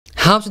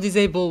How to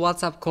disable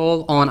WhatsApp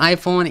call on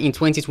iPhone in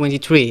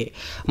 2023.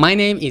 My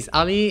name is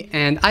Ali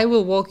and I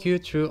will walk you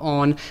through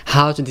on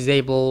how to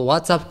disable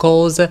WhatsApp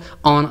calls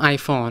on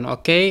iPhone.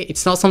 Okay,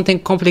 it's not something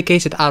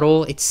complicated at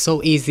all. It's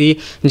so easy.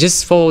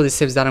 Just follow the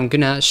steps that I'm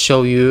gonna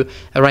show you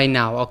right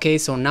now. Okay,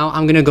 so now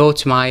I'm gonna go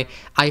to my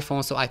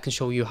iPhone so I can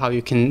show you how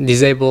you can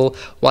disable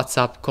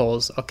WhatsApp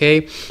calls.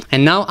 Okay,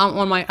 and now I'm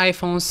on my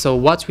iPhone, so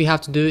what we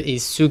have to do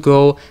is to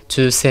go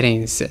to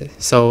settings.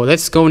 So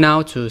let's go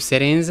now to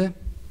settings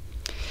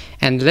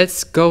and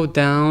let's go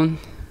down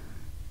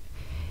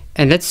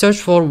and let's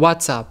search for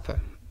WhatsApp.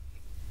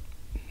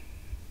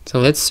 So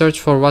let's search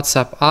for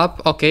WhatsApp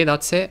app. Okay,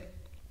 that's it.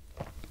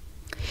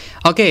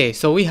 Okay,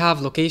 so we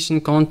have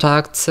location,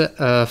 contacts,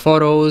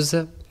 photos,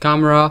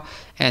 camera,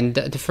 and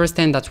the first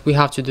thing that we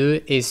have to do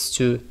is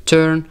to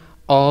turn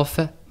off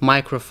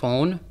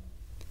microphone.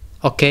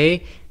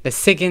 Okay, the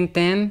second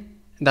thing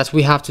that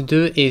we have to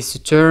do is to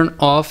turn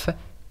off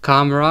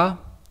camera,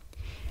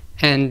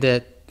 and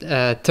the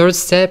third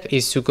step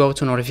is to go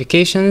to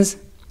notifications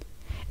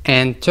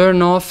and turn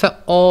off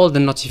all the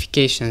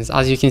notifications,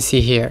 as you can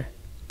see here.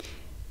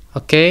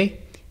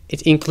 Okay,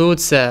 it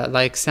includes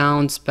like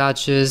sounds,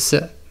 badges,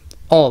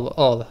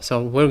 all.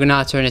 So we're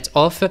gonna turn it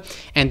off.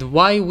 And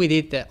why we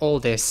did all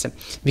this?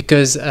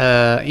 Because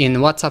in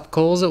WhatsApp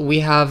calls we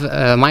have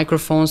a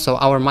microphone, so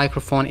our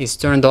microphone is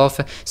turned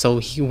off, so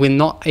he will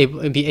not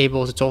be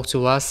able to talk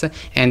to us.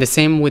 And the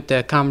same with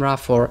the camera.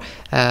 For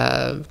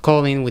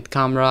calling with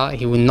camera,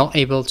 he will not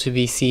able to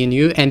be seeing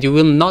you, and you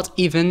will not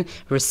even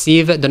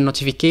receive the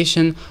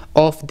notification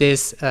of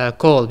this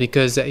call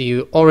because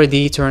you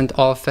already turned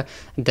off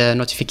the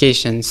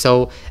notification.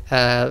 So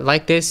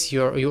like this,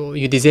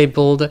 you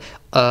disabled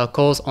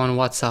calls on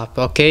WhatsApp.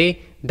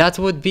 Okay, that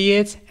would be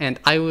it, and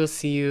I will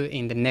see you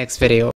in the next video.